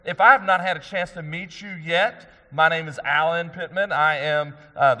If I have not had a chance to meet you yet, my name is Alan Pittman. I am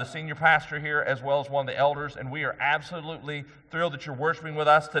the senior pastor here as well as one of the elders, and we are absolutely thrilled that you're worshiping with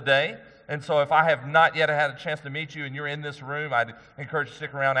us today. And so if I have not yet had a chance to meet you and you're in this room, I'd encourage you to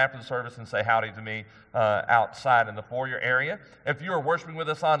stick around after the service and say howdy to me outside in the foyer area. If you are worshiping with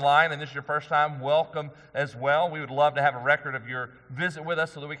us online and this is your first time, welcome as well. We would love to have a record of your visit with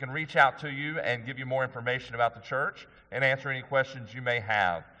us so that we can reach out to you and give you more information about the church and answer any questions you may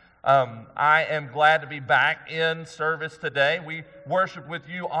have. I am glad to be back in service today. We worshiped with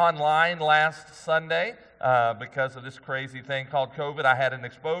you online last Sunday because of this crazy thing called COVID. I had an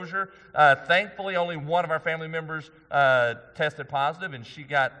exposure. Thankfully, only one of our family members tested positive, and she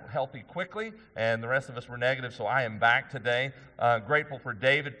got healthy quickly, and the rest of us were negative, so I am back today. Grateful for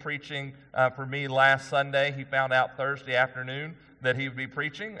David preaching for me last Sunday. He found out Thursday afternoon that he would be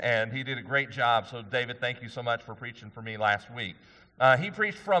preaching, and he did a great job. So, David, thank you so much for preaching for me last week. He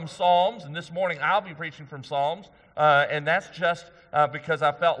preached from Psalms, and this morning I'll be preaching from Psalms, and that's just because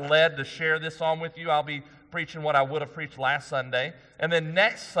I felt led to share this psalm with you. I'll be preaching what I would have preached last Sunday, and then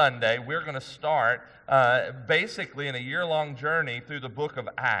next Sunday we're going to start basically in a year-long journey through the book of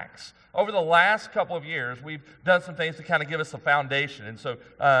Acts. Over the last couple of years, we've done some things to kind of give us a foundation, and so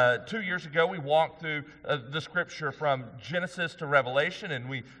 2 years ago we walked through the scripture from Genesis to Revelation, and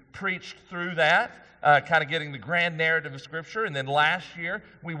we preached through that. Kind of getting the grand narrative of Scripture. And then last year,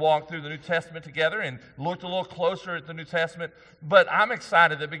 we walked through the New Testament together and looked a little closer at the New Testament. But I'm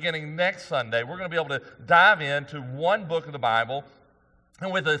excited that beginning next Sunday, we're going to be able to dive into one book of the Bible.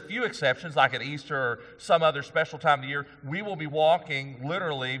 And with a few exceptions, like at Easter or some other special time of the year, we will be walking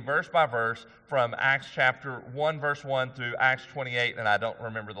literally verse by verse from Acts chapter 1, verse 1 through Acts 28. And I don't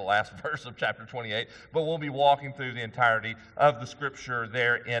remember the last verse of chapter 28, but we'll be walking through the entirety of the scripture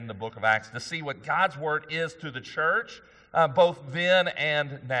there in the book of Acts to see what God's word is to the church, both then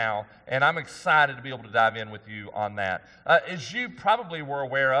and now. And I'm excited to be able to dive in with you on that. As you probably were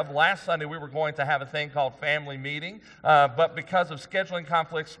aware of, last Sunday we were going to have a thing called family meeting, but because of scheduling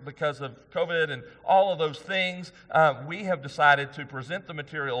conflicts, because of COVID and all of those things, we have decided to present the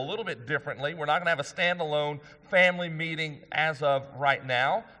material a little bit differently. We're not going to have a standalone family meeting as of right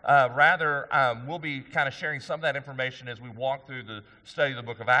now. Rather, we'll be kind of sharing some of that information as we walk through the study of the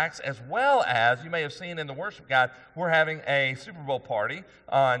book of Acts, as well as, you may have seen in the worship guide, we're having a Super Bowl party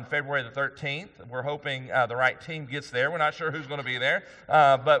on February the 13th. We're hoping the right team gets there. We're not sure who's going to be there,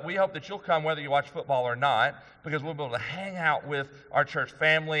 but we hope that you'll come whether you watch football or not, because we'll be able to hang out with our church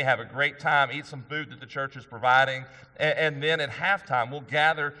family, have a great time, eat some food that the church is providing, and then at halftime we'll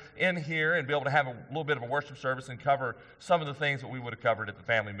gather in here and be able to have a little bit of a worship service and cover some of the things that we would have covered at the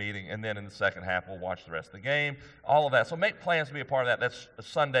family meeting, and then in the second half we'll watch the rest of the game, all of that. So make plans to be a part of that. That's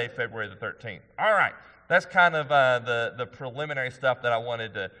Sunday, February the 13th. All right. That's kind of the preliminary stuff that I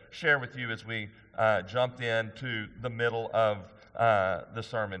wanted to share with you as we jumped into the middle of the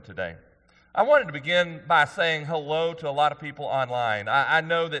sermon today. I wanted to begin by saying hello to a lot of people online. I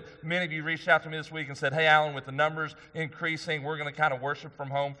know that many of you reached out to me this week and said, hey, Alan, with the numbers increasing, we're going to kind of worship from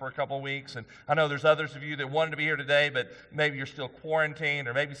home for a couple of weeks. And I know there's others of you that wanted to be here today, but maybe you're still quarantined,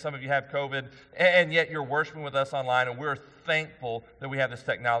 or maybe some of you have COVID, and yet you're worshiping with us online, and we're thankful that we have this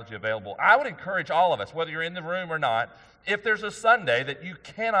technology available. I would encourage all of us, whether you're in the room or not, if there's a Sunday that you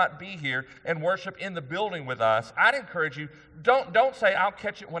cannot be here and worship in the building with us, I'd encourage you, don't say, I'll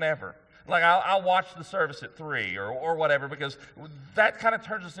catch it whenever. Like, I'll watch the service at 3 or whatever, because that kind of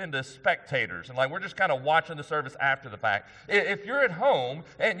turns us into spectators. And, like, we're just kind of watching the service after the fact. If you're at home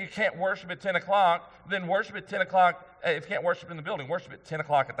and you can't worship at 10 o'clock, then worship at 10 o'clock. If you can't worship in the building, worship at 10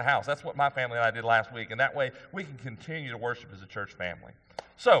 o'clock at the house. That's what my family and I did last week. And that way, we can continue to worship as a church family.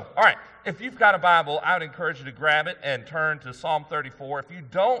 So, all right, if you've got a Bible, I would encourage you to grab it and turn to Psalm 34. If you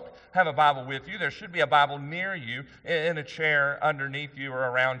don't have a Bible with you, there should be a Bible near you in a chair underneath you or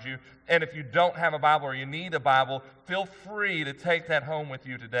around you. And if you don't have a Bible or you need a Bible, feel free to take that home with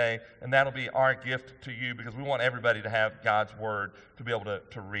you today, and that'll be our gift to you, because we want everybody to have God's Word to be able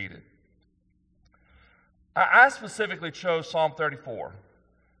to read it. I specifically chose Psalm 34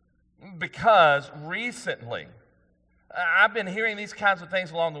 because recently I've been hearing these kinds of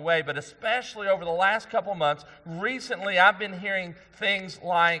things along the way, but especially over the last couple of months, recently I've been hearing things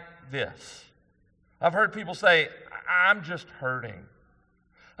like this. I've heard people say, I'm just hurting.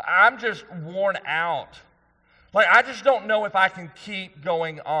 I'm just worn out. Like, I just don't know if I can keep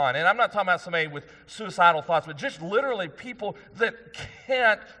going on. And I'm not talking about somebody with suicidal thoughts, but just literally people that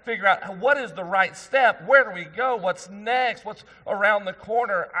can't figure out what is the right step, where do we go, what's next, what's around the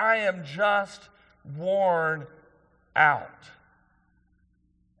corner. I am just worn out.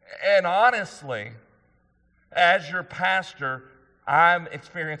 And honestly, as your pastor, I'm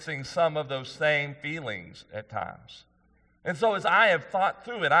experiencing some of those same feelings at times. And so as I have thought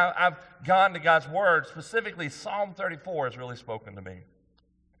through it, I've gone to God's Word. Specifically, Psalm 34 has really spoken to me.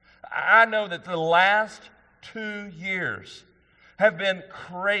 I know that the last 2 years have been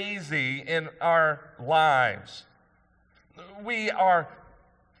crazy in our lives. We are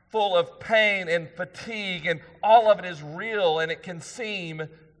full of pain and fatigue, and all of it is real, and it can seem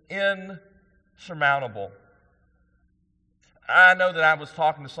insurmountable. I know that I was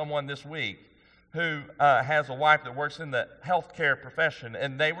talking to someone this week who has a wife that works in the healthcare profession,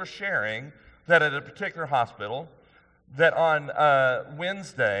 and they were sharing that at a particular hospital, that on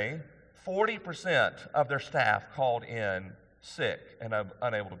Wednesday, 40% of their staff called in sick and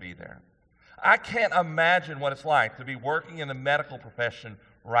unable to be there. I can't imagine what it's like to be working in the medical profession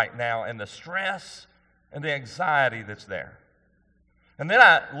right now and the stress and the anxiety that's there. And then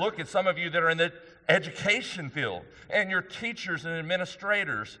I look at some of you that are in the education field, and you're teachers and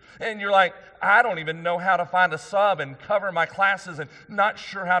administrators, and you're like, I don't even know how to find a sub and cover my classes and not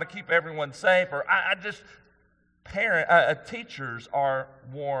sure how to keep everyone safe, or teachers are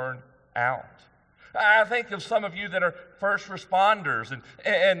worn out. I think of some of you that are first responders,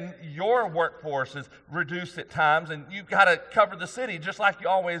 and your workforce is reduced at times, and you've got to cover the city just like you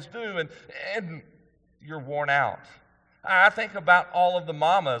always do, and you're worn out. I think about all of the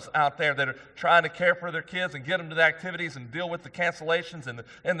mamas out there that are trying to care for their kids and get them to the activities and deal with the cancellations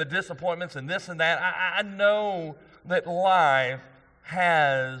and the disappointments and this and that. I know that life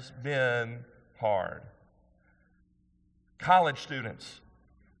has been hard. College students,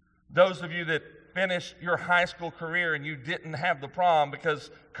 those of you that finished your high school career and you didn't have the prom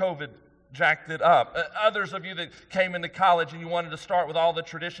because COVID jacked it up. Others of you that came into college and you wanted to start with all the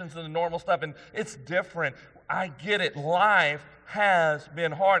traditions and the normal stuff, and it's different. I get it. Life has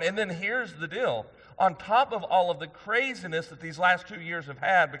been hard. And then here's the deal. On top of all of the craziness that these last 2 years have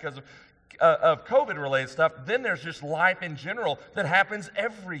had because of COVID-related stuff, then there's just life in general that happens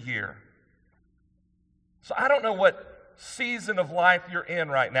every year. So I don't know what season of life you're in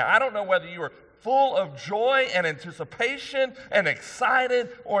right now. I don't know whether you are full of joy and anticipation and excited,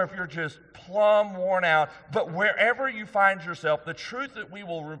 or if you're just plumb worn out. But wherever you find yourself, the truth that we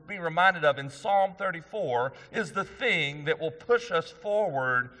will be reminded of in Psalm 34 is the thing that will push us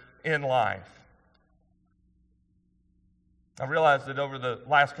forward in life. I realized that over the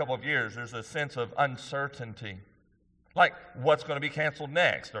last couple of years, there's a sense of uncertainty. Like, what's going to be canceled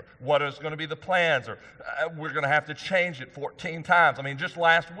next? Or what is going to be the plans? Or we're going to have to change it 14 times. I mean, just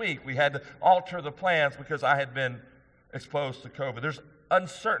last week, we had to alter the plans because I had been exposed to COVID. There's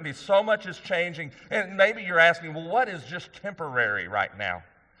uncertainty. So much is changing. And maybe you're asking, well, what is just temporary right now?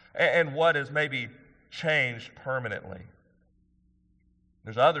 And what is maybe changed permanently?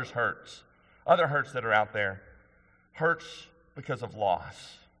 There's other hurts that are out there. Hurts because of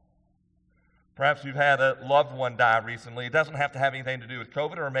loss. Perhaps you've had a loved one die recently. It doesn't have to have anything to do with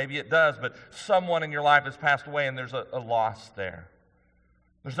COVID, or maybe it does, but someone in your life has passed away and there's a loss there.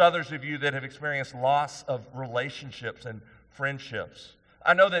 There's others of you that have experienced loss of relationships and friendships.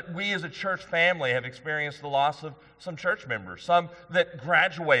 I know that we as a church family have experienced the loss of some church members, some that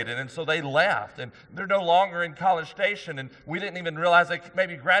graduated, and so they left, and they're no longer in College Station, and we didn't even realize they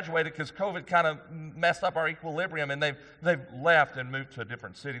maybe graduated because COVID kind of messed up our equilibrium, and they've left and moved to a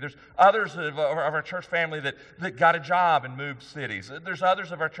different city. There's others of our church family that got a job and moved cities. There's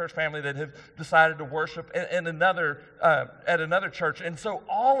others of our church family that have decided to worship at another church, and so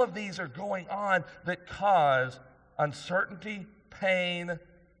all of these are going on that cause uncertainty, pain,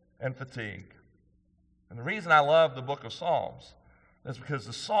 and fatigue. And the reason I love the book of Psalms is because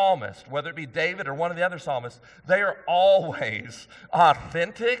the psalmist, whether it be David or one of the other psalmists, they are always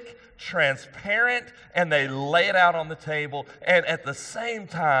authentic, transparent, and they lay it out on the table. And at the same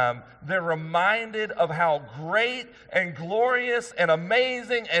time, they're reminded of how great and glorious and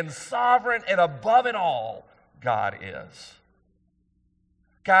amazing and sovereign and above it all God is.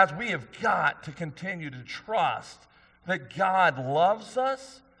 Guys, we have got to continue to trust that God loves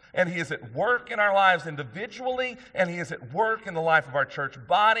us, and He is at work in our lives individually, and He is at work in the life of our church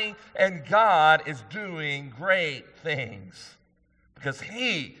body, and God is doing great things because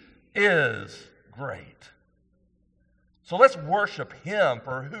He is great. So let's worship Him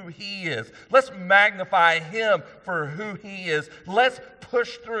for who He is. Let's magnify Him for who He is. Let's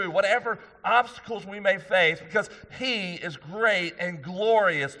push through whatever obstacles we may face because He is great and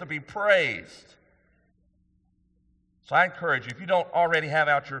glorious to be praised. So I encourage you, if you don't already have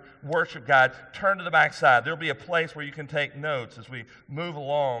out your worship guide, turn to the back side. There'll be a place where you can take notes as we move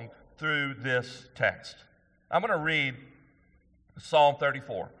along through this text. I'm going to read Psalm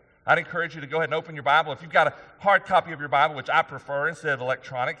 34. I'd encourage you to go ahead and open your Bible. If you've got a hard copy of your Bible, which I prefer instead of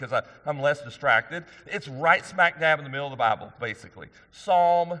electronic because I'm less distracted, it's right smack dab in the middle of the Bible, basically.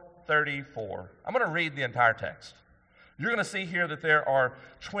 Psalm 34. I'm going to read the entire text. You're going to see here that there are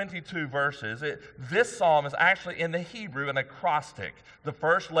 22 verses. This psalm is actually in the Hebrew an acrostic. The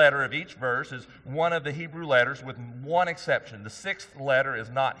first letter of each verse is one of the Hebrew letters with one exception. The sixth letter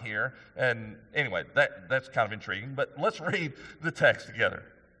is not here. And anyway, that's kind of intriguing. But let's read the text together.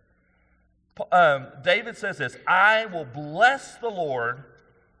 David says this, I will bless the Lord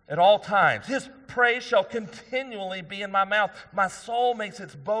at all times. His praise shall continually be in my mouth. My soul makes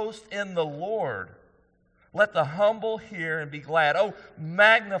its boast in the Lord. Let the humble hear and be glad. Oh,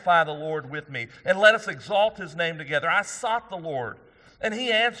 magnify the Lord with me, and let us exalt his name together. I sought the Lord, and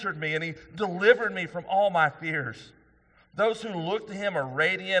he answered me, and he delivered me from all my fears. Those who look to him are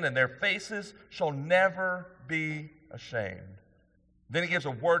radiant, and their faces shall never be ashamed. Then he gives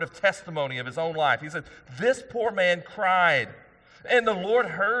a word of testimony of his own life. He said, this poor man cried, and the Lord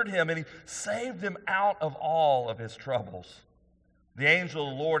heard him, and he saved him out of all of his troubles. The angel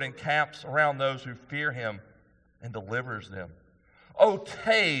of the Lord encamps around those who fear him and delivers them. Oh,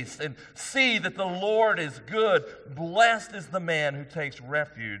 taste and see that the Lord is good. Blessed is the man who takes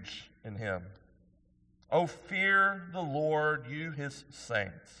refuge in him. Oh, fear the Lord, you his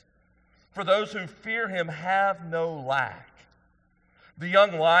saints. For those who fear him have no lack. The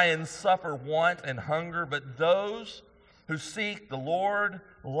young lions suffer want and hunger, but those who seek the Lord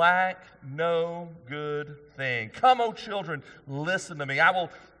lack no good thing. Come, O children, listen to me. I will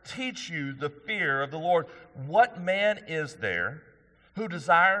teach you the fear of the Lord. What man is there who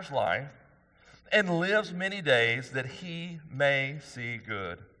desires life and lives many days that he may see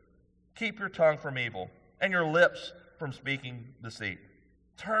good? Keep your tongue from evil and your lips from speaking deceit.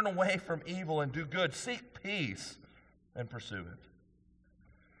 Turn away from evil and do good. Seek peace and pursue it.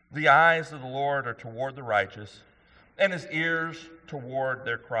 The eyes of the Lord are toward the righteous, and his ears toward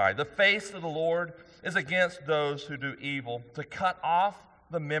their cry. The face of the Lord is against those who do evil, to cut off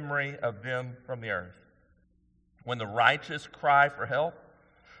the memory of them from the earth. When the righteous cry for help,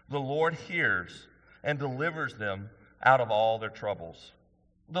 the Lord hears and delivers them out of all their troubles.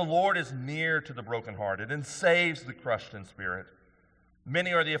 The Lord is near to the brokenhearted and saves the crushed in spirit.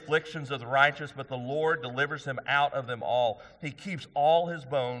 Many are the afflictions of the righteous, but the Lord delivers him out of them all. He keeps all his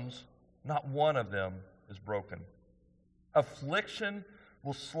bones, not one of them is broken. Affliction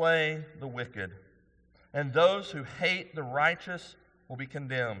will slay the wicked, and those who hate the righteous will be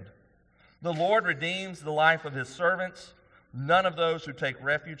condemned. The Lord redeems the life of his servants. None of those who take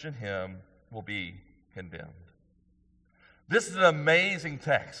refuge in him will be condemned. This is an amazing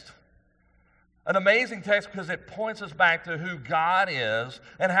text. An amazing text because it points us back to who God is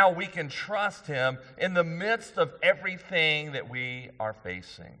and how we can trust him in the midst of everything that we are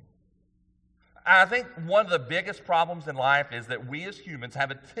facing. I think one of the biggest problems in life is that we as humans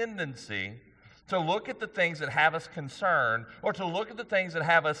have a tendency to look at the things that have us concerned, or to look at the things that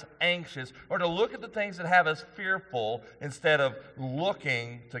have us anxious, or to look at the things that have us fearful instead of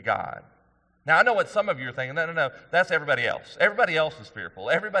looking to God. Now, I know what some of you are thinking. No, that's everybody else. Everybody else is fearful.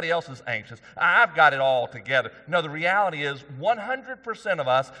 Everybody else is anxious. I've got it all together. No, the reality is 100% of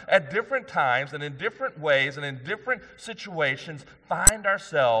us at different times and in different ways and in different situations find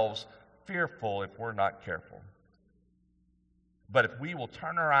ourselves fearful if we're not careful. But if we will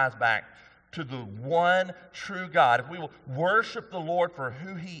turn our eyes back to the one true God, if we will worship the Lord for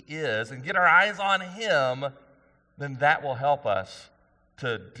who he is and get our eyes on him, then that will help us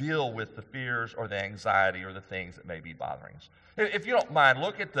to deal with the fears or the anxiety or the things that may be bothering us. If you don't mind,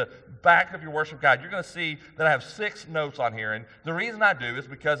 look at the back of your worship guide. You're going to see that I have 6 notes on here. And the reason I do is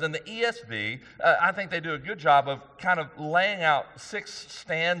because in the ESV, I think they do a good job of kind of laying out 6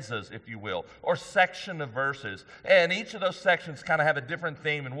 stanzas, if you will, or section of verses. And each of those sections kind of have a different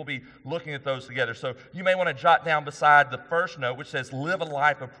theme, and we'll be looking at those together. So you may want to jot down beside the first note, which says, live a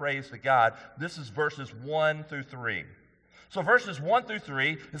life of praise to God. This is verses 1 through 3. So verses 1 through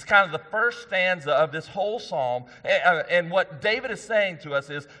 3 is kind of the first stanza of this whole psalm. And what David is saying to us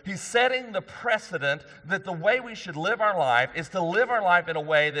is he's setting the precedent that the way we should live our life is to live our life in a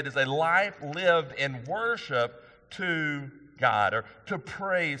way that is a life lived in worship to God, or to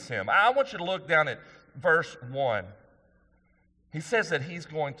praise him. I want you to look down at verse 1. He says that he's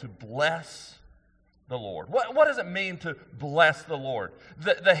going to bless the Lord. What does it mean to bless the Lord?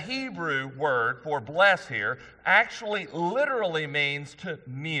 The Hebrew word for bless here actually literally means to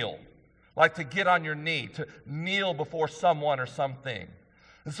kneel, like to get on your knee, to kneel before someone or something.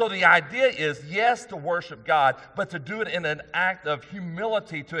 And so the idea is, yes, to worship God, but to do it in an act of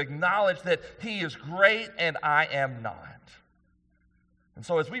humility, to acknowledge that he is great and I am not. And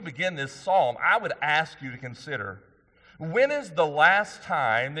so as we begin this psalm, I would ask you to consider, when is the last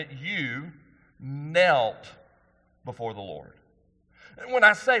time that you knelt before the Lord? And when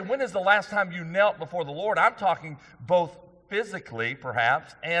I say, when is the last time you knelt before the Lord, I'm talking both physically,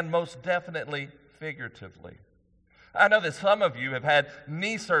 perhaps, and most definitely figuratively. I know that some of you have had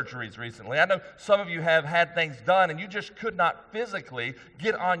knee surgeries recently. I know some of you have had things done and you just could not physically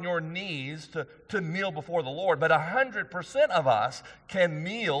get on your knees to kneel before the Lord. But 100% of us can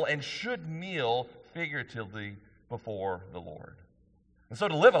kneel and should kneel figuratively before the Lord. And so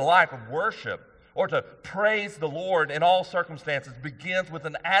to live a life of worship or to praise the Lord in all circumstances begins with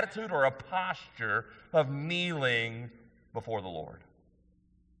an attitude or a posture of kneeling before the Lord.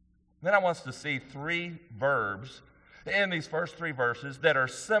 Then I want us to see three verbs in these first three verses that are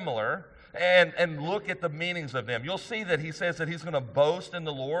similar and look at the meanings of them. You'll see that he says that he's going to boast in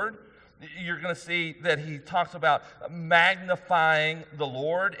the Lord. You're going to see that he talks about magnifying the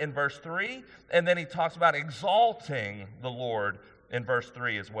Lord in verse 3, and then he talks about exalting the Lord in verse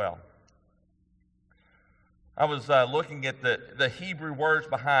 3 as well. I was looking at the Hebrew words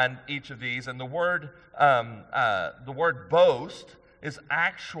behind each of these, and the word boast is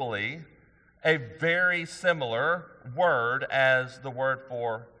actually a very similar word as the word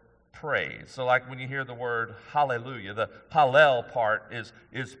for praise. So like when you hear the word hallelujah, the hallel part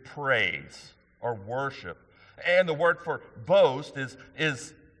is praise or worship. And the word for boast is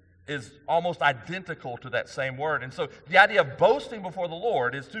almost identical to that same word. And so the idea of boasting before the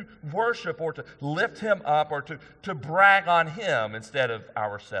Lord is to worship or to lift him up or to brag on him instead of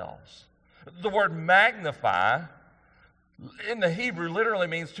ourselves. The word magnify in the Hebrew literally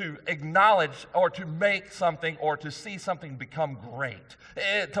means to acknowledge or to make something or to see something become great.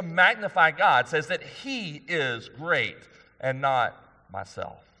 To magnify God says that he is great and not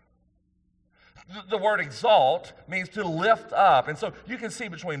myself. The word exalt means to lift up. And so you can see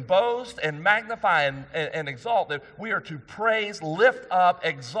between boast and magnify and exalt that we are to praise, lift up,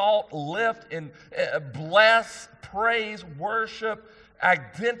 exalt, lift, and bless, praise, worship,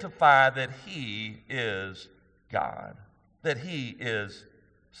 identify that he is God, that he is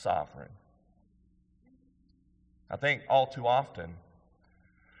sovereign. I think all too often,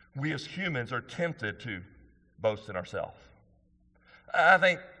 we as humans are tempted to boast in ourselves. I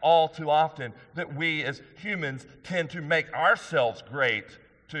think all too often that we as humans tend to make ourselves great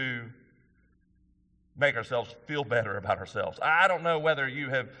to make ourselves feel better about ourselves. I don't know whether you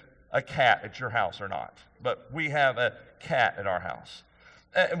have a cat at your house or not, but we have a cat at our house.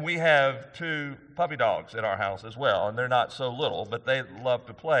 And we have 2 puppy dogs at our house as well, and they're not so little, but they love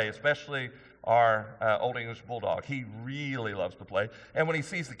to play, especially our Old English Bulldog. He really loves to play. And when he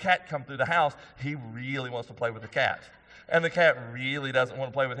sees the cat come through the house, he really wants to play with the cat. And the cat really doesn't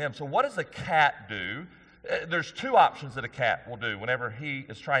want to play with him. So what does a cat do? There's 2 options that a cat will do whenever he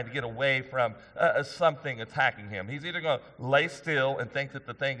is trying to get away from something attacking him. He's either going to lay still and think that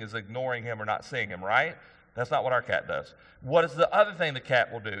the thing is ignoring him or not seeing him, right? That's not what our cat does. What is the other thing the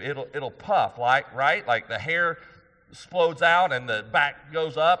cat will do? It'll puff, right? Like the hair explodes out and the back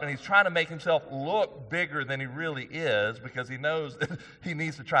goes up, and he's trying to make himself look bigger than he really is because he knows that he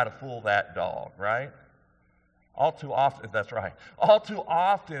needs to try to fool that dog, right? All too often, that's right. All too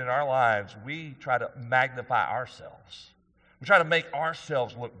often in our lives, we try to magnify ourselves. We try to make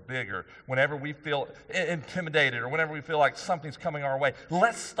ourselves look bigger whenever we feel intimidated or whenever we feel like something's coming our way.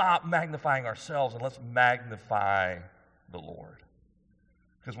 Let's stop magnifying ourselves and let's magnify the Lord.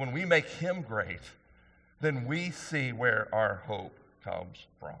 Because when we make him great, then we see where our hope comes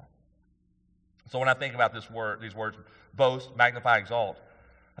from. So when I think about these words, boast, magnify, exalt,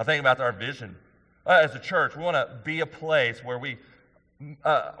 I think about our vision. As a church, we want to be a place where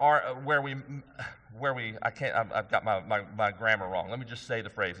I've got my grammar wrong. Let me just say the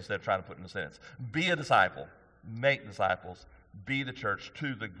phrase instead of trying to put it in a sentence. Be a disciple, make disciples, be the church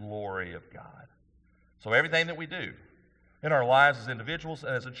to the glory of God. So everything that we do in our lives as individuals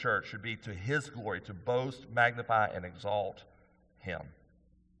and as a church should be to his glory, to boast, magnify, and exalt him.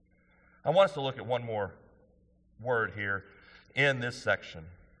 I want us to look at one more word here in this section.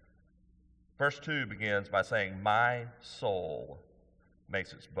 Verse 2 begins by saying, my soul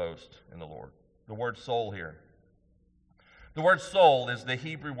makes its boast in the Lord. The word soul here. The word soul is the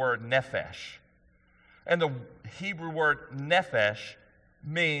Hebrew word nephesh. And the Hebrew word nephesh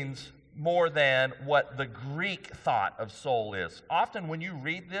means more than what the Greek thought of soul is. Often when you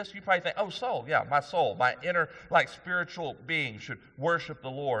read this, you probably think, oh, soul, yeah, my soul, my inner, spiritual being should worship the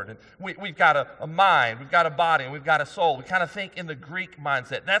Lord. And we've got a mind, we've got a body, and we've got a soul. We kind of think in the Greek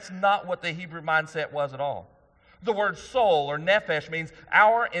mindset. That's not what the Hebrew mindset was at all. The word soul or nephesh means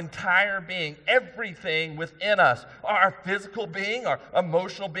our entire being, everything within us. Our physical being, our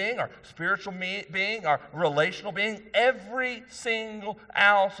emotional being, our spiritual being, our relational being. Every single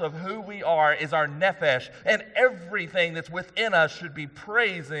ounce of who we are is our nephesh. And everything that's within us should be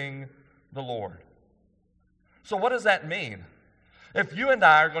praising the Lord. So what does that mean? If you and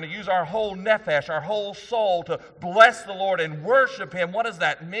I are going to use our whole nephesh, our whole soul to bless the Lord and worship Him, what does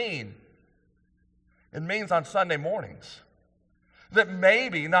that mean? It means on Sunday mornings that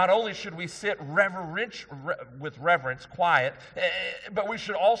maybe not only should we sit with reverence, quiet, but we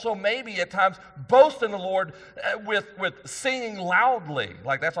should also maybe at times boast in the Lord with singing loudly.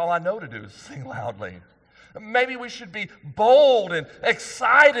 Like that's all I know to do is sing loudly. Maybe we should be bold and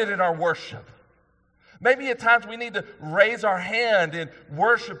excited in our worship. Maybe at times we need to raise our hand in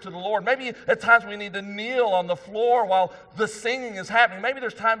worship to the Lord. Maybe at times we need to kneel on the floor while the singing is happening. Maybe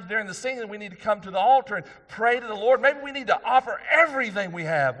there's times during the singing we need to come to the altar and pray to the Lord. Maybe we need to offer everything we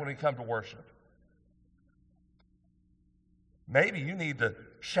have when we come to worship. Maybe you need to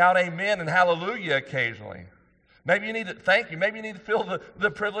shout amen and hallelujah occasionally. Maybe you need to thank you. Maybe you need to feel the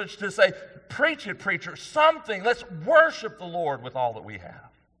privilege to say, preach it, preacher, something. Let's worship the Lord with all that we have.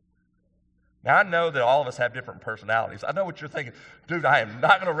 Now, I know that all of us have different personalities. I know what you're thinking. Dude, I am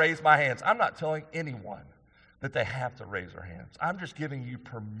not going to raise my hands. I'm not telling anyone that they have to raise their hands. I'm just giving you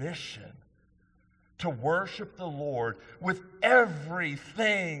permission to worship the Lord with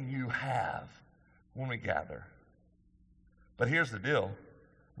everything you have when we gather. But here's the deal.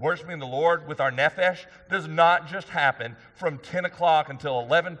 Worshiping the Lord with our nephesh does not just happen from 10 o'clock until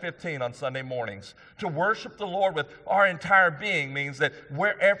 11:15 on Sunday mornings. To worship the Lord with our entire being means that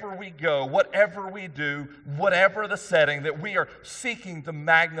wherever we go, whatever we do, whatever the setting, that we are seeking to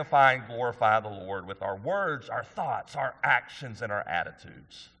magnify and glorify the Lord with our words, our thoughts, our actions, and our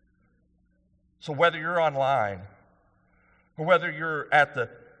attitudes. So whether you're online, or whether you're at the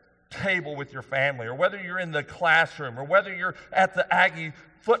table with your family, or whether you're in the classroom, or whether you're at the Aggie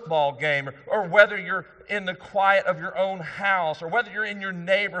football game, or whether you're in the quiet of your own house, or whether you're in your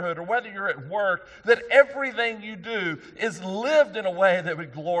neighborhood, or whether you're at work, that everything you do is lived in a way that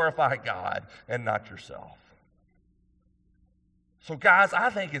would glorify God and not yourself. So guys, I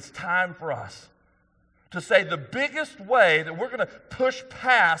think it's time for us to say the biggest way that we're going to push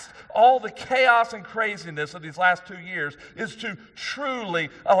past all the chaos and craziness of these last 2 years is to truly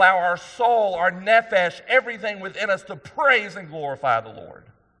allow our soul, our nephesh, everything within us to praise and glorify the Lord.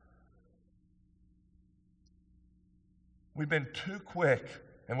 We've been too quick,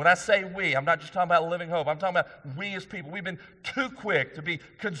 and when I say we, I'm not just talking about Living Hope, I'm talking about we as people. We've been too quick to be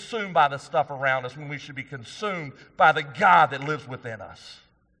consumed by the stuff around us when we should be consumed by the God that lives within us.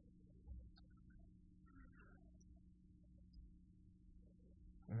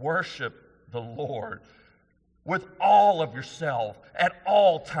 Worship the Lord with all of yourself at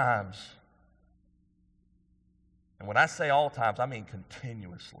all times. And when I say all times, I mean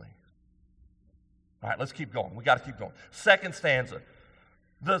continuously. All right, let's keep going. We got to keep going. Second stanza.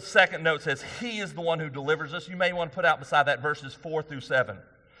 The second note says, He is the one who delivers us. You may want to put out beside that verses 4 through 7.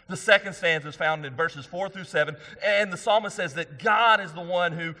 The second stanza is found in verses 4 through 7. And the psalmist says that God is the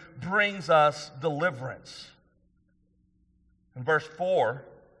one who brings us deliverance. In verse 4,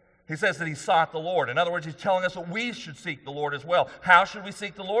 he says that he sought the Lord. In other words, he's telling us that we should seek the Lord as well. How should we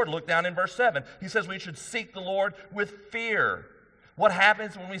seek the Lord? Look down in verse 7. He says we should seek the Lord with fear. What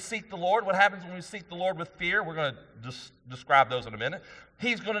happens when we seek the Lord? What happens when we seek the Lord with fear? We're going to describe those in a minute.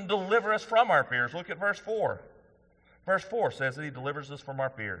 He's going to deliver us from our fears. Look at verse 4. Verse 4 says that he delivers us from our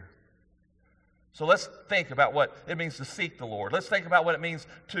fear. So let's think about what it means to seek the Lord. Let's think about what it means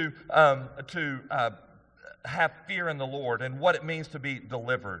to have fear in the Lord and what it means to be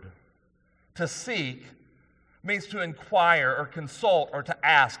delivered. To seek means to inquire or consult or to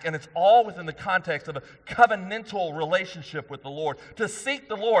ask, and it's all within the context of a covenantal relationship with the Lord. To seek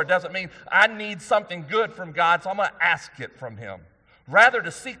the Lord doesn't mean I need something good from God, so I'm going to ask it from Him. Rather,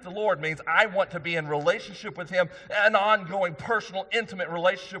 to seek the Lord means I want to be in relationship with Him, an ongoing, personal, intimate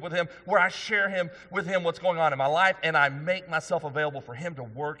relationship with Him, where I share with Him what's going on in my life, and I make myself available for Him to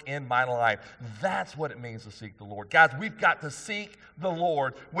work in my life. That's what it means to seek the Lord. Guys, we've got to seek the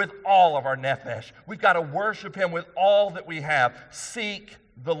Lord with all of our nephesh. We've got to worship Him with all that we have. Seek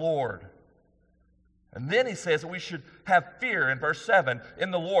the Lord. And then he says that we should have fear in verse 7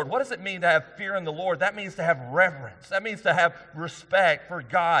 in the Lord. What does it mean to have fear in the Lord? That means to have reverence. That means to have respect for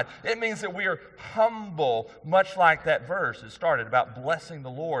God. It means that we are humble, much like that verse. It started about blessing the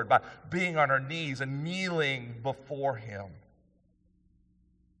Lord by being on our knees and kneeling before Him.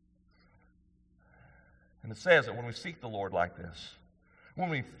 And it says that when we seek the Lord like this, when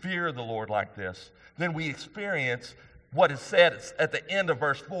we fear the Lord like this, then we experience what is said at the end of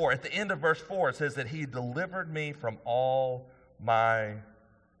verse 4. At the end of verse 4, it says that he delivered me from all my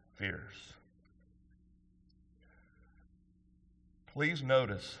fears. Please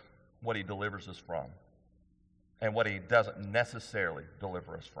notice what he delivers us from and what he doesn't necessarily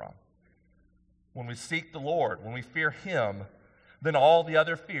deliver us from. When we seek the Lord, when we fear him, then all the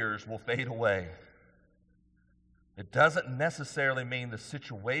other fears will fade away. It doesn't necessarily mean the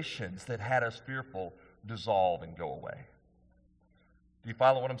situations that had us fearful dissolve and go away. Do you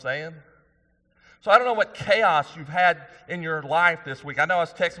follow what I'm saying? So I don't know what chaos you've had in your life this week. I know I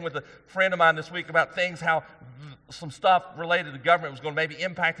was texting with a friend of mine this week about things, how some stuff related to the government was going to maybe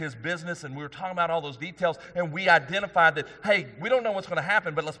impact his business, and we were talking about all those details, and we identified that, hey, we don't know what's going to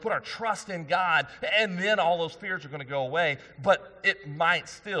happen, but let's put our trust in God, and then all those fears are going to go away. But it might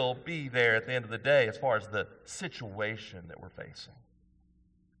still be there at the end of the day as far as the situation that we're facing.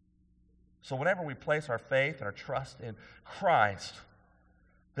 So whenever we place our faith and our trust in Christ,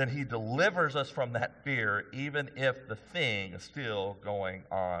 then he delivers us from that fear, even if the thing is still going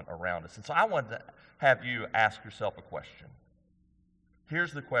on around us. And so I wanted to have you ask yourself a question.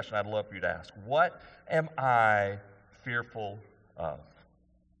 Here's the question I'd love for you to ask. What am I fearful of?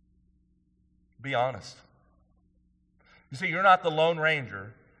 Be honest. You see, you're not the Lone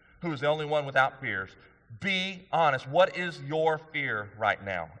Ranger who is the only one without fears. Be honest. What is your fear right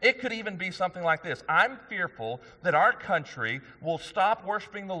now? It could even be something like this. I'm fearful that our country will stop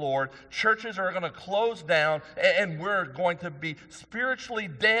worshiping the Lord, churches are going to close down, and we're going to be spiritually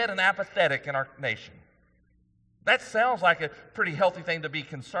dead and apathetic in our nation. That sounds like a pretty healthy thing to be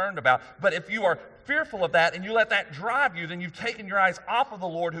concerned about. But if you are fearful of that and you let that drive you, then you've taken your eyes off of the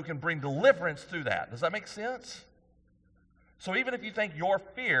Lord who can bring deliverance through that. Does that make sense? So even if you think your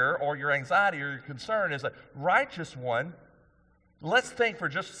fear or your anxiety or your concern is a righteous one, let's think for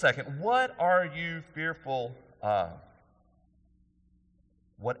just a second. What are you fearful of?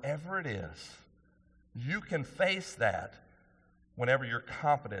 Whatever it is, you can face that whenever your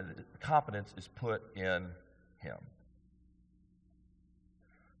confidence is put in him.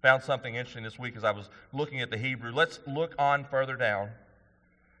 Found something interesting this week as I was looking at the Hebrew. Let's look on further down.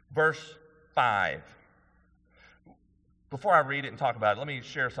 Verse 5. Before I read it and talk about it, let me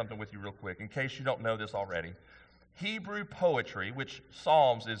share something with you real quick, in case you don't know this already. Hebrew poetry, which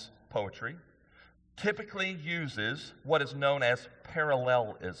Psalms is poetry, typically uses what is known as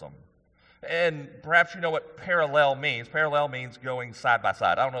parallelism. And perhaps you know what parallel means. Parallel means going side by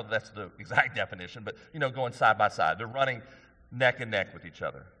side. I don't know if that's the exact definition, but going side by side. They're running neck and neck with each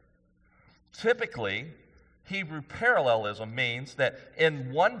other. Typically, Hebrew parallelism means that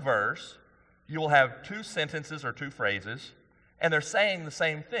in one verse, you will have two sentences or two phrases, and they're saying the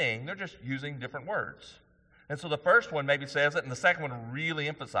same thing. They're just using different words. And so the first one maybe says it, and the second one really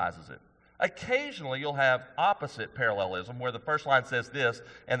emphasizes it. Occasionally, you'll have opposite parallelism, where the first line says this,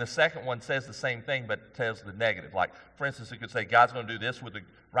 and the second one says the same thing, but says the negative. Like, for instance, it could say, God's going to do this with the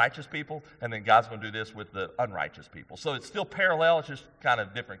righteous people, and then God's going to do this with the unrighteous people. So it's still parallel, it's just kind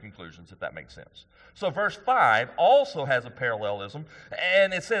of different conclusions, if that makes sense. So verse 5 also has a parallelism,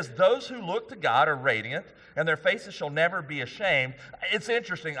 and it says, those who look to God are radiant, and their faces shall never be ashamed. It's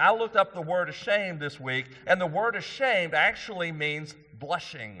interesting. I looked up the word ashamed this week, and the word ashamed actually means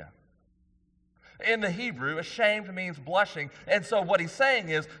blushing. In the Hebrew, ashamed means blushing. And so what he's saying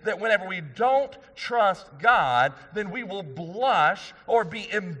is that whenever we don't trust God, then we will blush or be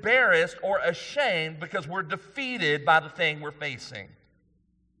embarrassed or ashamed because we're defeated by the thing we're facing.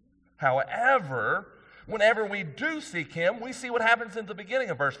 However, whenever we do seek him, we see what happens in the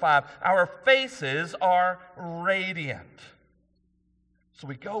beginning of verse 5. Our faces are radiant. So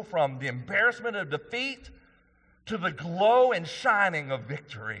we go from the embarrassment of defeat to the glow and shining of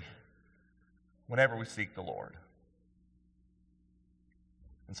victory whenever we seek the Lord.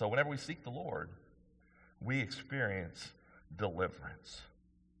 And so whenever we seek the Lord, we experience deliverance.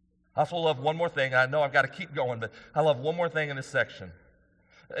 I also love one more thing. I know I've got to keep going, but I love one more thing in this section.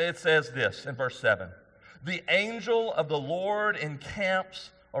 It says this in verse 7. The angel of the Lord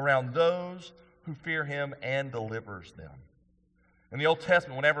encamps around those who fear him and delivers them. In the Old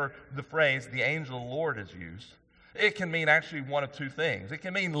Testament, whenever the phrase, the angel of the Lord is used, it can mean actually one of two things. It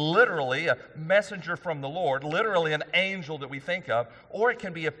can mean literally a messenger from the Lord, literally an angel that we think of, or it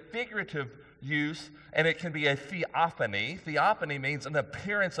can be a figurative use, and it can be a theophany. Theophany means an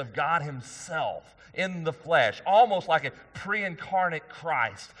appearance of God himself in the flesh, almost like a pre-incarnate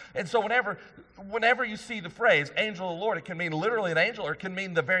Christ. And so whenever you see the phrase angel of the Lord, it can mean literally an angel, or it can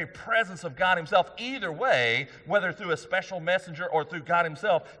mean the very presence of God himself. Either way, whether through a special messenger or through God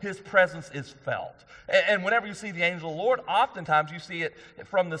himself, his presence is felt. And whenever you see the angel of the Lord, oftentimes you see it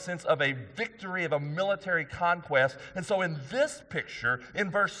from the sense of a victory, of a military conquest. And so in this picture,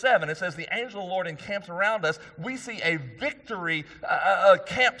 in verse 7, it says the angel of the Lord encamps around us. We see a victory, a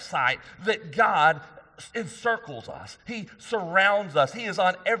campsite that God encircles us. He surrounds us. He is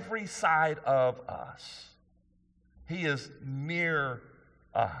on every side of us. He is near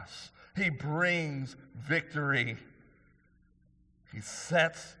us. He brings victory. He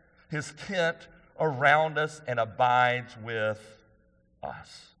sets his tent around us and abides with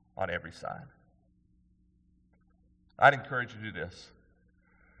us on every side. I'd encourage you to do this.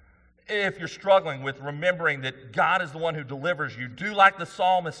 If you're struggling with remembering that God is the one who delivers you, do like the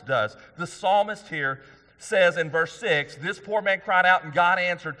psalmist does. The psalmist here says in verse 6, this poor man cried out and God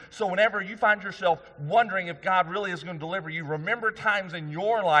answered. So whenever you find yourself wondering if God really is going to deliver you, remember times in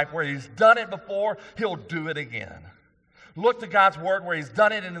your life where he's done it before, he'll do it again. Look to God's word where he's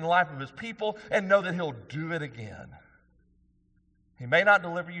done it in the life of his people and know that he'll do it again. He may not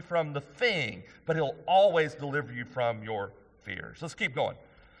deliver you from the thing, but he'll always deliver you from your fears. Let's keep going.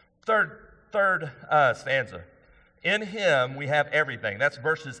 Third stanza. In him we have everything. That's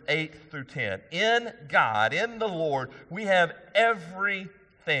verses 8 through 10. In God, in the Lord, we have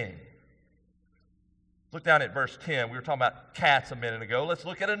everything. Look down at verse 10. We were talking about cats a minute ago. Let's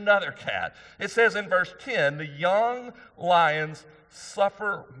look at another cat. It says in verse 10, the young lions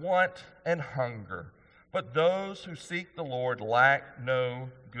suffer want and hunger, but those who seek the Lord lack no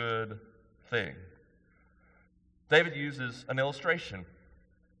good thing. David uses an illustration.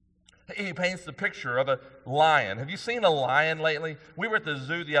 He paints the picture of a lion. Have you seen a lion lately? We were at the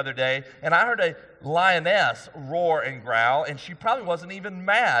zoo the other day, and I heard a lioness roar and growl, and she probably wasn't even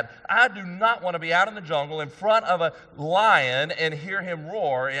mad. I do not want to be out in the jungle in front of a lion and hear him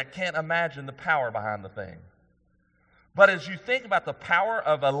roar. I can't imagine the power behind the thing. But as you think about the power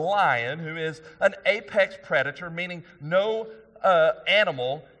of a lion, who is an apex predator, meaning no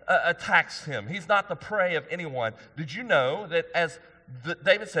animal attacks him. He's not the prey of anyone. Did you know that as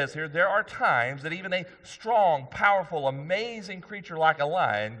David says here, there are times that even a strong, powerful, amazing creature like a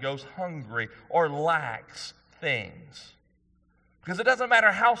lion goes hungry or lacks things. Because it doesn't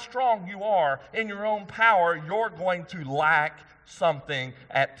matter how strong you are in your own power, you're going to lack something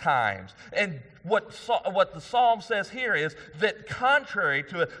at times. And what the psalm says here is that contrary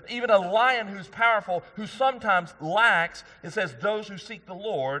to even a lion who's powerful, who sometimes lacks, it says those who seek the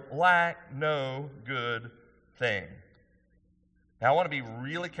Lord lack no good thing. Now, I want to be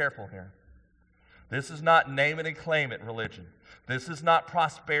really careful here. This is not name it and claim it religion. This is not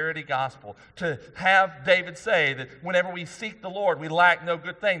prosperity gospel. To have David say that whenever we seek the Lord, we lack no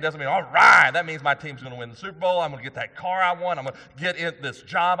good thing doesn't mean, all right, that means my team's going to win the Super Bowl. I'm going to get that car I want. I'm going to get in this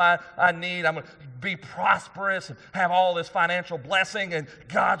job I need. I'm going to be prosperous and have all this financial blessing. And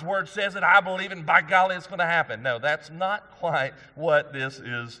God's word says it. I believe it, and by golly, it's going to happen. No, that's not quite what this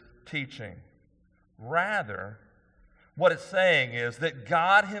is teaching. Rather, what it's saying is that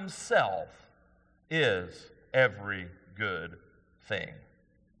God himself is every good thing.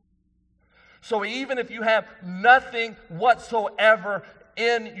 So even if you have nothing whatsoever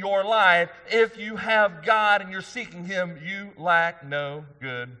in your life, if you have God and you're seeking him, you lack no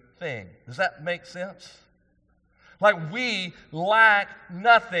good thing. Does that make sense? Like we lack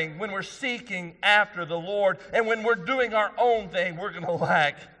nothing when we're seeking after the Lord, and when we're doing our own thing, we're going to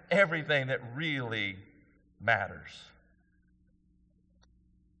lack everything that really matters.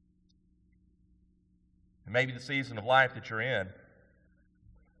 And maybe the season of life that you're in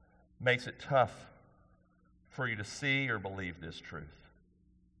makes it tough for you to see or believe this truth.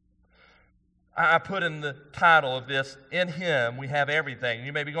 I put in the title of this, in him we have everything.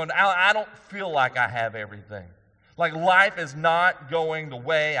 You may be going, I don't feel like I have everything. Like life is not going the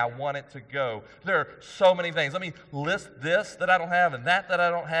way I want it to go. There are so many things. Let me list this that I don't have and that I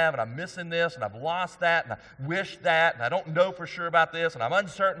don't have, and I'm missing this, and I've lost that, and I wish that, and I don't know for sure about this, and I'm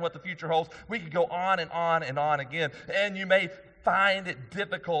uncertain what the future holds. We could go on and on and on again. And you may find it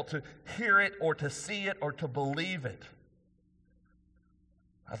difficult to hear it or to see it or to believe it.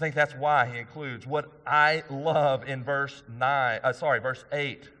 I think that's why he includes what I love in verse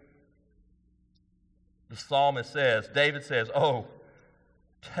 8. The psalmist says, David says, oh,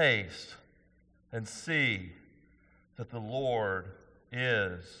 taste and see that the Lord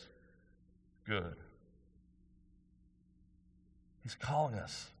is good. He's calling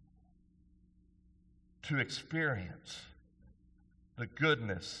us to experience the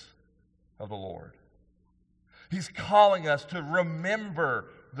goodness of the Lord. He's calling us to remember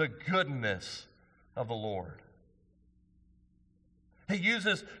the goodness of the Lord. He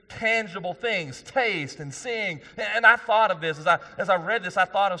uses tangible things, taste and seeing. And I thought of this, as I read this, I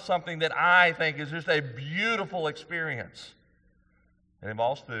thought of something that I think is just a beautiful experience. It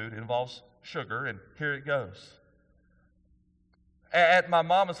involves food, it involves sugar, and here it goes. At my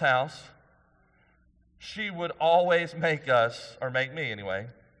mama's house, she would always make us, or make me anyway,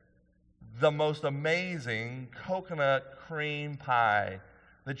 the most amazing coconut cream pie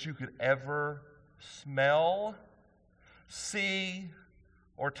that you could ever smell, see,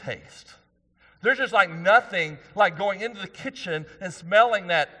 or taste. There's just like nothing like going into the kitchen and smelling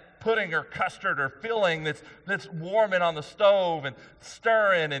that pudding or custard or filling that's warming on the stove and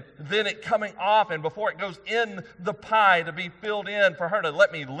stirring, and then it coming off, and before it goes in the pie to be filled in, for her to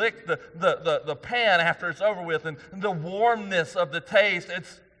let me lick the pan after it's over with, and the warmness of the taste.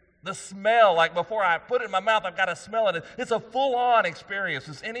 It's the smell, like before I put it in my mouth, I've got to smell it. It's a full-on experience.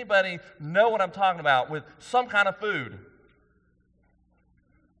 Does anybody know what I'm talking about with some kind of food?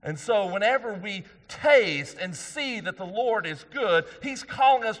 And so whenever we taste and see that the Lord is good, He's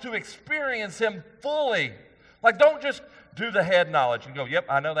calling us to experience Him fully. Like, don't just do the head knowledge and go, yep,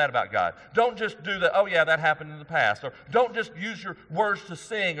 I know that about God. Don't just do the, oh yeah, that happened in the past. Or don't just use your words to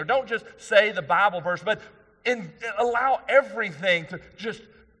sing. Or don't just say the Bible verse, but allow everything to just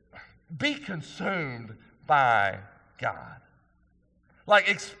be consumed by God. Like,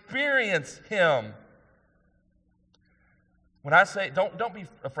 experience Him. When I say, don't be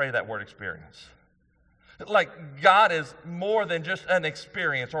afraid of that word experience. Like, God is more than just an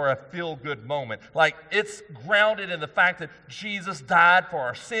experience or a feel-good moment. Like, it's grounded in the fact that Jesus died for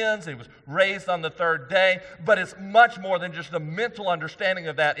our sins. He was raised on the third day. But it's much more than just a mental understanding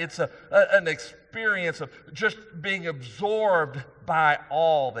of that. It's an experience of just being absorbed by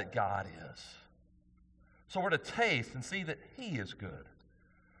all that God is. So we're to taste and see that He is good.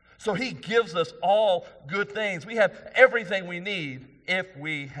 So He gives us all good things. We have everything we need if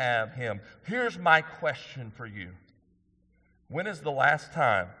we have Him. Here's my question for you. When is the last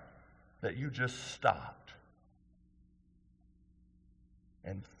time that you just stopped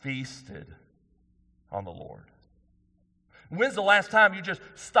and feasted on the Lord? When's the last time you just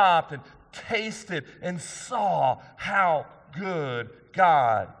stopped and tasted and saw how good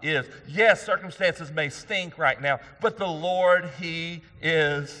God is? Yes, circumstances may stink right now, but the Lord, He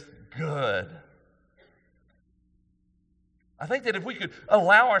is good. I think that if we could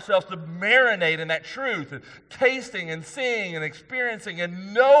allow ourselves to marinate in that truth, and tasting and seeing and experiencing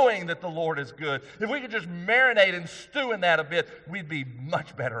and knowing that the Lord is good, if we could just marinate and stew in that a bit, we'd be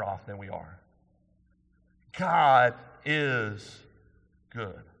much better off than we are. God is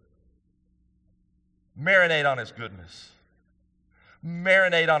good. Marinate on His goodness.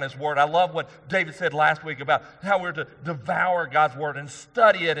 Marinate on His Word. I love what David said last week about how we're to devour God's Word and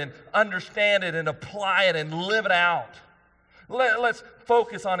study it and understand it and apply it and live it out. Let's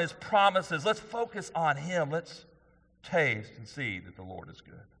focus on His promises. Let's focus on Him. Let's taste and see that the Lord is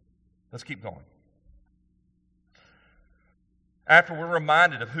good. Let's keep going. After we're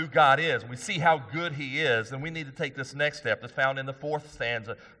reminded of who God is, we see how good He is, then we need to take this next step that's found in the fourth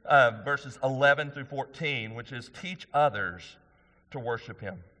stanza, verses 11 through 14, which is teach others to worship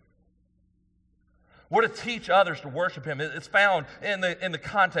Him. We're to teach others to worship Him. It's found in the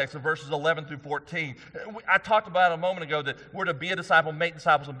context of verses 11 through 14. I talked about it a moment ago that we're to be a disciple, make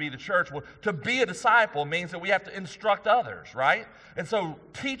disciples, and be the church. Well, to be a disciple means that we have to instruct others, right? And so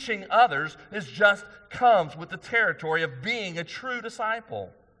teaching others comes with the territory of being a true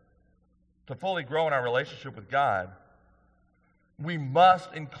disciple. To fully grow in our relationship with God, we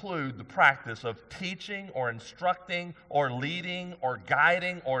must include the practice of teaching or instructing or leading or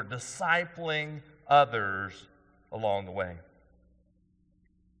guiding or discipling others along the way.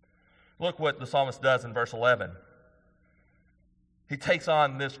 Look what the psalmist does in verse 11. He takes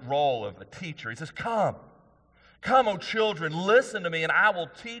on this role of a teacher. He says, Come, O children, listen to me, and I will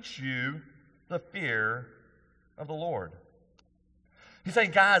teach you the fear of the Lord. He's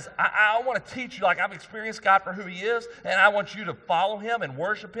saying, guys, I want to teach you, like I've experienced God for who He is, and I want you to follow Him and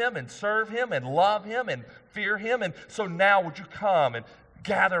worship Him and serve Him and love Him and fear Him. And so now would you come and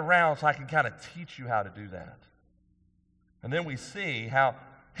gather around so I can kind of teach you how to do that? And then we see how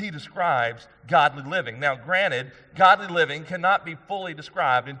He describes godly living. Now, granted, godly living cannot be fully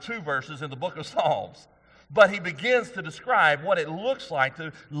described in 2 verses in the book of Psalms, but He begins to describe what it looks like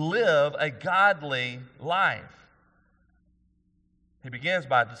to live a godly life. He begins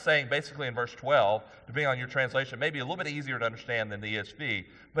by just saying, basically in verse 12, depending on your translation, maybe a little bit easier to understand than the ESV,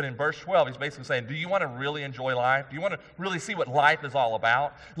 but in verse 12, he's basically saying, do you want to really enjoy life? Do you want to really see what life is all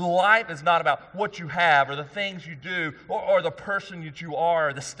about? Life is not about what you have or the things you do or the person that you are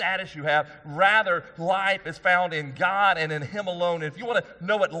or the status you have. Rather, life is found in God and in Him alone. And if you want to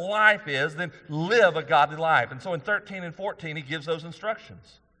know what life is, then live a godly life. And so in 13 and 14, he gives those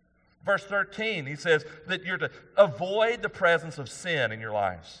instructions. Verse 13, he says that you're to avoid the presence of sin in your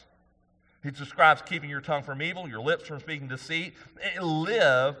lives. He describes keeping your tongue from evil, your lips from speaking deceit.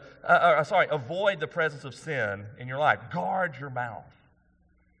 Avoid the presence of sin in your life. Guard your mouth.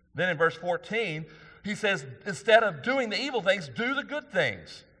 Then in verse 14, he says, instead of doing the evil things, do the good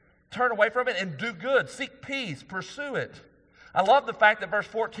things. Turn away from it and do good. Seek peace. Pursue it. I love the fact that verse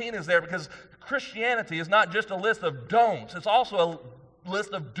 14 is there because Christianity is not just a list of don'ts. It's also a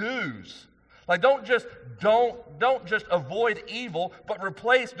list of do's. Like don't just avoid evil, but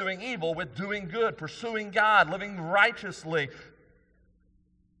replace doing evil with doing good, pursuing God, living righteously.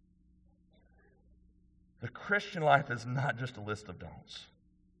 The Christian life is not just a list of don'ts.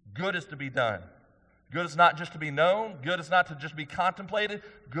 Good is to be done. Good is not just to be known. Good is not to just be contemplated.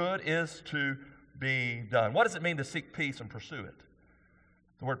 Good is to be done. What does it mean to seek peace and pursue it?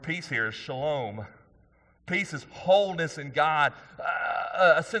 The word peace here is shalom. Peace is wholeness in God,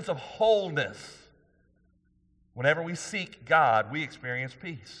 a sense of wholeness. Whenever we seek God, we experience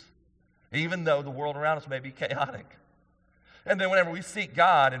peace, even though the world around us may be chaotic. And then whenever we seek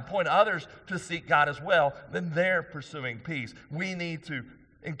God and point others to seek God as well, then they're pursuing peace. We need to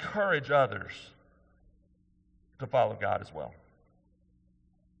encourage others to follow God as well.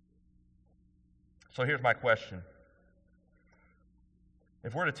 So here's my question.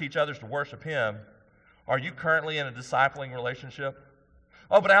 If we're to teach others to worship Him, are you currently in a discipling relationship?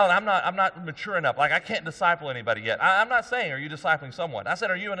 Oh, but Alan, I'm not mature enough. Like, I can't disciple anybody yet. I'm not saying, are you discipling someone? I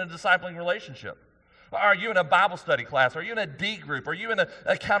said, are you in a discipling relationship? Are you in a Bible study class? Are you in a D group? Are you in an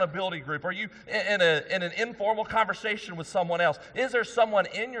accountability group? Are you in an informal conversation with someone else? Is there someone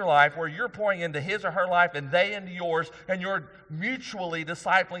in your life where you're pouring into his or her life and they into yours, and you're mutually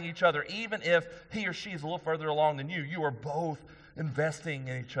discipling each other, even if he or she is a little further along than you? You are both investing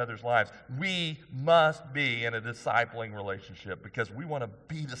in each other's lives. We must be in a discipling relationship because we want to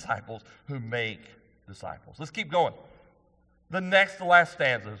be disciples who make disciples. Let's keep going. The next to last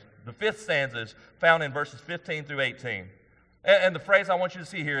stanzas, the fifth stanza is found in verses 15 through 18. And the phrase I want you to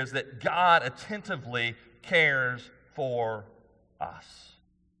see here is that God attentively cares for us.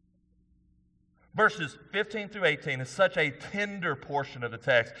 Verses 15 through 18 is such a tender portion of the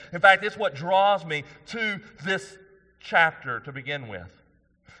text. In fact, it's what draws me to this chapter to begin with.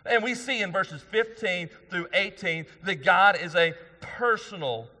 And we see in verses 15 through 18 that God is a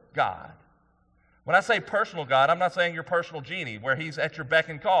personal God. When I say personal God, I'm not saying your personal genie, where He's at your beck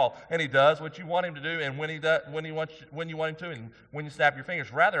and call, and He does what you want Him to do, and when you want Him to, and when you snap your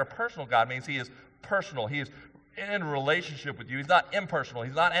fingers. Rather, a personal God means He is personal. He is in a relationship with you. He's not impersonal.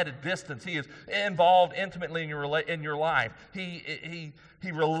 He's not at a distance. He is involved intimately in your life. He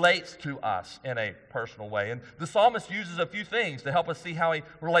relates to us in a personal way. And the psalmist uses a few things to help us see how He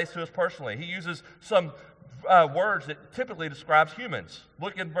relates to us personally. He uses some words that typically describes humans.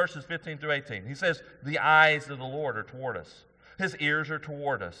 Look in verses 15 through 18. He says, the eyes of the Lord are toward us. His ears are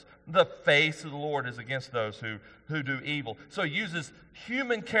toward us. The face of the Lord is against those who do evil. So he uses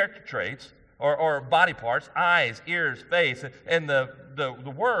human character traits or body parts, eyes, ears, face. And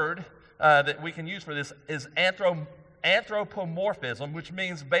the word that we can use for this is anthropomorphism, which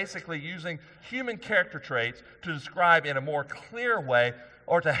means basically using human character traits to describe in a more clear way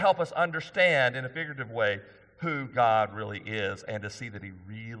or to help us understand in a figurative way who God really is and to see that He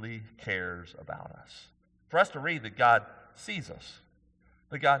really cares about us. For us to read that God sees us,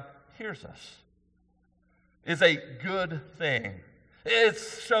 that God hears us, is a good thing. It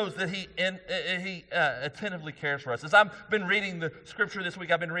shows that He attentively cares for us. As I've been reading the scripture this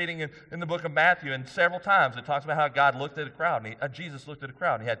week, I've been reading in the book of Matthew, and several times it talks about how God looked at a crowd, and Jesus looked at a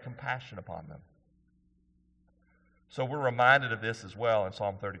crowd, and He had compassion upon them. So we're reminded of this as well in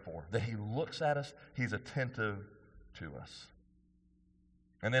Psalm 34, that He looks at us, He's attentive to us.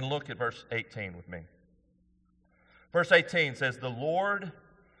 And then look at verse 18 with me. Verse 18 says, the Lord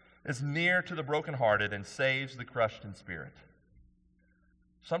is near to the brokenhearted and saves the crushed in spirit.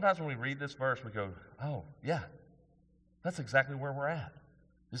 Sometimes when we read this verse, we go, oh, yeah, that's exactly where we're at.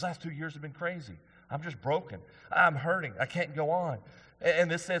 These last 2 years have been crazy. I'm just broken. I'm hurting. I can't go on.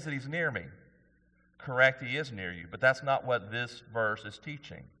 And this says that He's near me. Correct, He is near you, but that's not what this verse is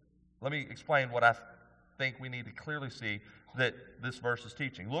teaching. Let me explain what I think we need to clearly see that this verse is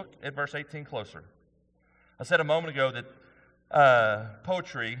teaching. Look at verse 18 closer. I said a moment ago that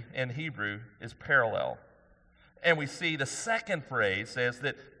poetry in Hebrew is parallel. And we see the second phrase says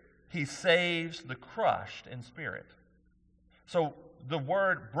that he saves the crushed in spirit. So the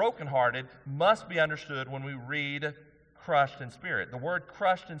word brokenhearted must be understood when we read crushed in spirit. The word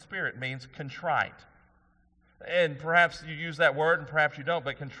crushed in spirit means contrite. And perhaps you use that word and perhaps you don't,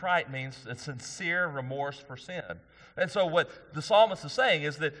 but contrite means a sincere remorse for sin. And so what the psalmist is saying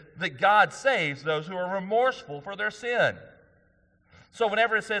is that God saves those who are remorseful for their sin. So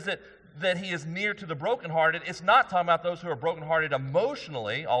whenever it says that he is near to the brokenhearted, it's not talking about those who are brokenhearted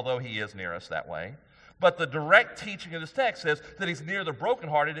emotionally, although he is near us that way. But the direct teaching of this text says that he's near the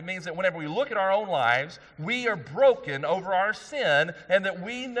brokenhearted. It means that whenever we look at our own lives, we are broken over our sin and that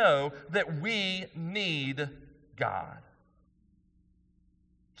we know that we need God.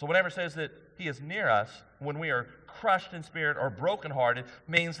 So whenever it says that he is near us, when we are crushed in spirit or brokenhearted,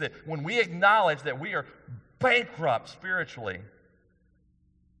 means that when we acknowledge that we are bankrupt spiritually,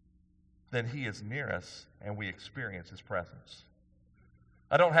 then he is near us and we experience his presence.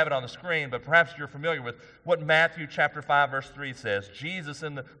 I don't have it on the screen, but perhaps you're familiar with what Matthew chapter 5, verse 3 says. Jesus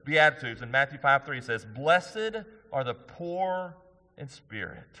in the Beatitudes in Matthew 5:3 says, "Blessed are the poor in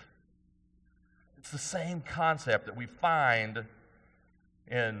spirit." It's the same concept that we find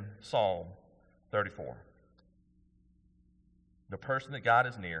in Psalm 34. The person that God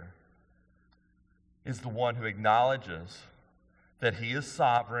is near is the one who acknowledges that he is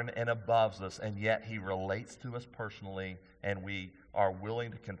sovereign and above us, and yet he relates to us personally, and we are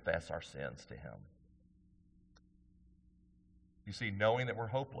willing to confess our sins to him. You see, knowing that we're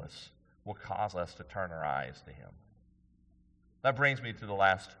hopeless will cause us to turn our eyes to him. That brings me to the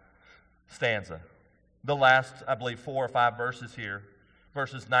last stanza. The last, I believe, 4 or 5 verses here,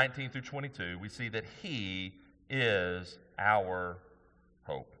 verses 19 through 22, we see that he is our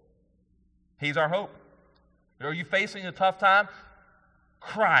hope. He's our hope. Are you facing a tough time?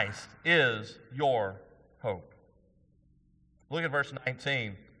 Christ is your hope. Look at verse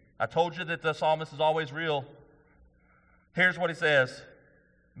 19. I told you that the psalmist is always real. Here's what he says.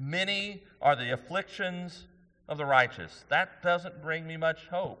 Many are the afflictions of the righteous. That doesn't bring me much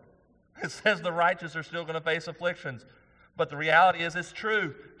hope. It says the righteous are still going to face afflictions. But the reality is it's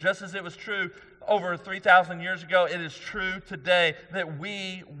true. Just as it was true over 3,000 years ago, it is true today that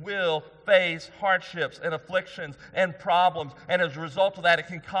we will face hardships and afflictions and problems. And as a result of that, it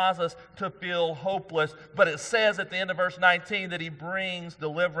can cause us to feel hopeless. But it says at the end of verse 19 that he brings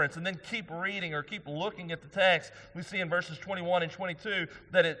deliverance. And then keep reading or keep looking at the text. We see in verses 21 and 22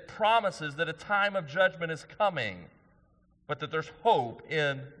 that it promises that a time of judgment is coming, but that there's hope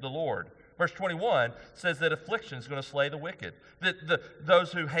in the Lord. Verse 21 says that affliction is going to slay the wicked, that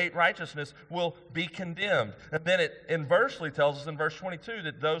those who hate righteousness will be condemned. And then it inversely tells us in verse 22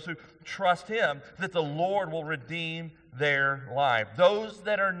 that those who trust him, that the Lord will redeem their life. Those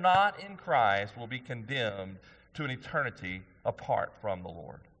that are not in Christ will be condemned to an eternity apart from the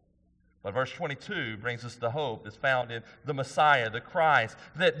Lord. But verse 22 brings us the hope that's found in the Messiah, the Christ,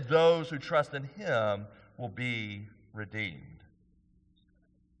 that those who trust in him will be redeemed.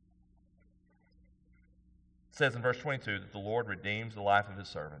 It says in verse 22 that the Lord redeems the life of his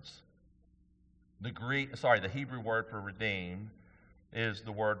servants. The Hebrew word for redeem is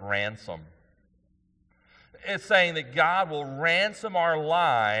the word ransom. It's saying that God will ransom our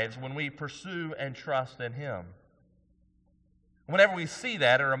lives when we pursue and trust in him. Whenever we see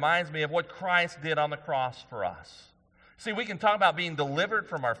that, it reminds me of what Christ did on the cross for us. See, we can talk about being delivered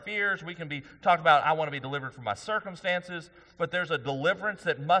from our fears. We can talk about, I want to be delivered from my circumstances. But there's a deliverance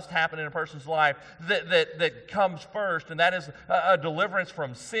that must happen in a person's life that comes first, and that is a deliverance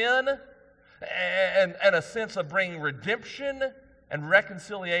from sin and a sense of bringing redemption and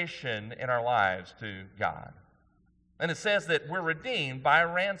reconciliation in our lives to God. And it says that we're redeemed by a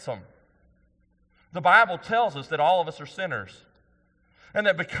ransom. The Bible tells us that all of us are sinners. And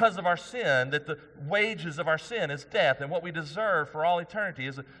that because of our sin, that the wages of our sin is death, and what we deserve for all eternity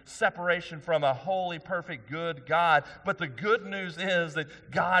is a separation from a holy, perfect, good God. But the good news is that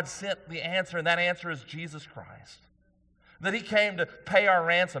God sent the answer, and that answer is Jesus Christ. That he came to pay our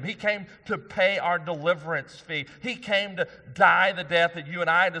ransom. He came to pay our deliverance fee. He came to die the death that you and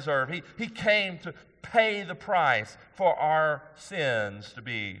I deserve. He came to pay the price for our sins to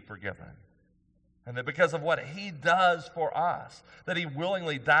be forgiven. And that because of what he does for us, that he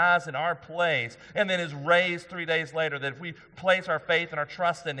willingly dies in our place and then is raised 3 days later, that if we place our faith and our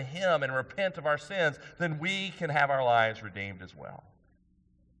trust in him and repent of our sins, then we can have our lives redeemed as well.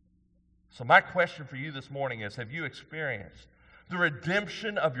 So my question for you this morning is, have you experienced the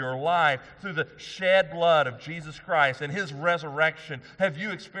redemption of your life through the shed blood of Jesus Christ and His resurrection? Have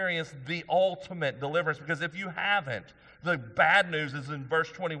you experienced the ultimate deliverance? Because if you haven't, the bad news is in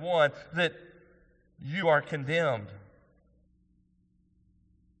verse 21 that you are condemned.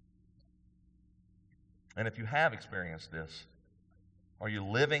 And if you have experienced this, are you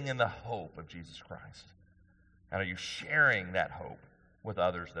living in the hope of Jesus Christ? And are you sharing that hope with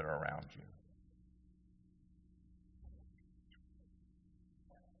others that are around you?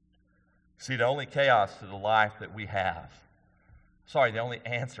 See, the only chaos to the life that we have, the only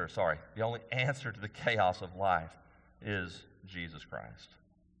answer to the chaos of life is Jesus Christ.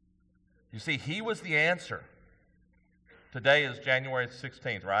 You see, He was the answer. Today is January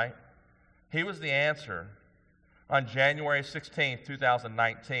 16th, right? He was the answer on January 16th,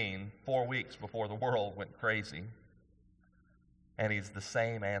 2019, 4 weeks before the world went crazy. And He's the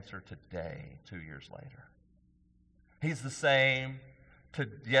same answer today, 2 years later. He's the same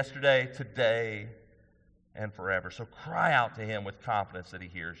yesterday, today, and forever. So cry out to Him with confidence that He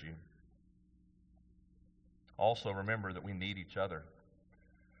hears you. Also, remember that we need each other.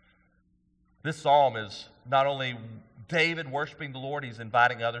 This psalm is not only David worshiping the Lord, he's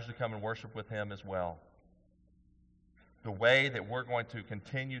inviting others to come and worship with him as well. The way that we're going to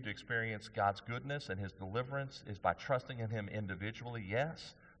continue to experience God's goodness and His deliverance is by trusting in Him individually,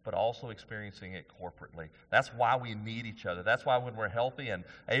 yes, but also experiencing it corporately. That's why we need each other. That's why when we're healthy and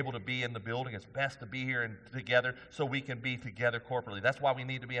able to be in the building, it's best to be here and together so we can be together corporately. That's why we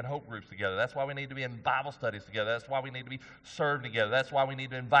need to be in hope groups together. That's why we need to be in Bible studies together. That's why we need to be serving together. That's why we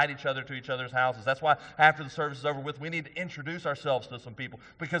need to invite each other to each other's houses. That's why after the service is over with, we need to introduce ourselves to some people,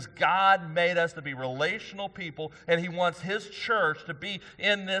 because God made us to be relational people, and He wants His church to be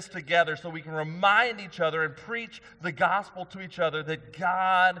in this together so we can remind each other and preach the gospel to each other that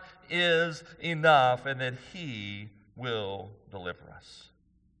God is enough and that He will deliver us.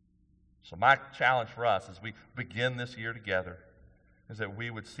 So my challenge for us as we begin this year together is that we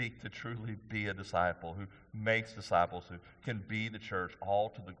would seek to truly be a disciple who makes disciples, who can be the church, all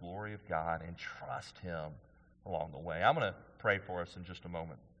to the glory of God, and trust Him along the way. I'm going to pray for us in just a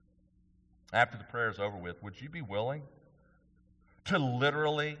moment. After the prayer is over with, would you be willing to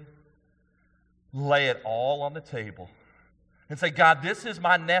literally lay it all on the table and say, God, this is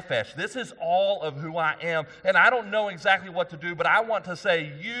my nephesh. This is all of who I am. And I don't know exactly what to do, but I want to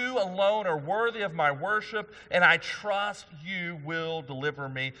say, You alone are worthy of my worship, and I trust You will deliver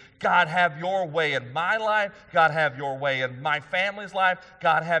me. God, have Your way in my life. God, have Your way in my family's life.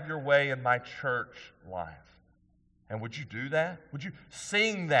 God, have Your way in my church life. And would you do that? Would you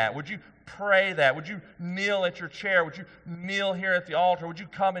sing that? Would you pray that? Would you kneel at your chair? Would you kneel here at the altar? Would you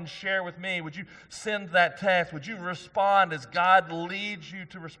come and share with me? Would you send that text? Would you respond as God leads you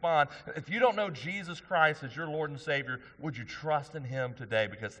to respond? If you don't know Jesus Christ as your Lord and Savior, would you trust in Him today?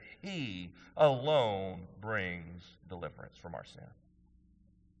 Because He alone brings deliverance from our sin.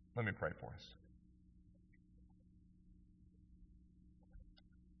 Let me pray for us.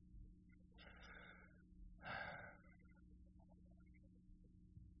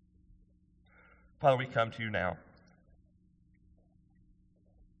 Father, we come to You now.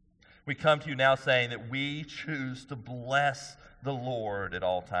 We come to You now saying that we choose to bless the Lord at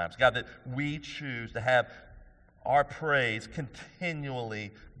all times. God, that we choose to have our praise continually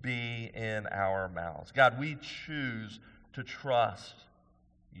be in our mouths. God, we choose to trust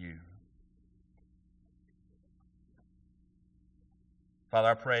You. Father,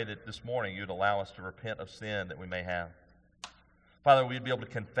 I pray that this morning You'd allow us to repent of sin that we may have. Father, we'd be able to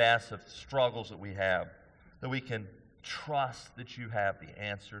confess of struggles that we have, that we can trust that You have the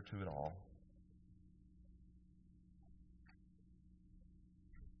answer to it all.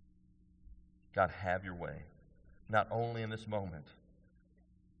 God, have Your way, not only in this moment,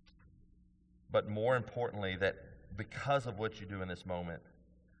 but more importantly, that because of what You do in this moment,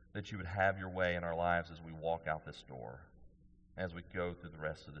 that You would have Your way in our lives as we walk out this door, as we go through the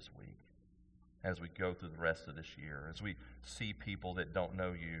rest of this week, as we go through the rest of this year, as we see people that don't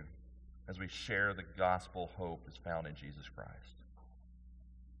know You, as we share the gospel hope that's found in Jesus Christ.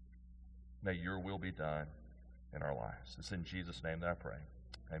 May Your will be done in our lives. It's in Jesus' name that I pray.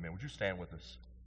 Amen. Would you stand with us?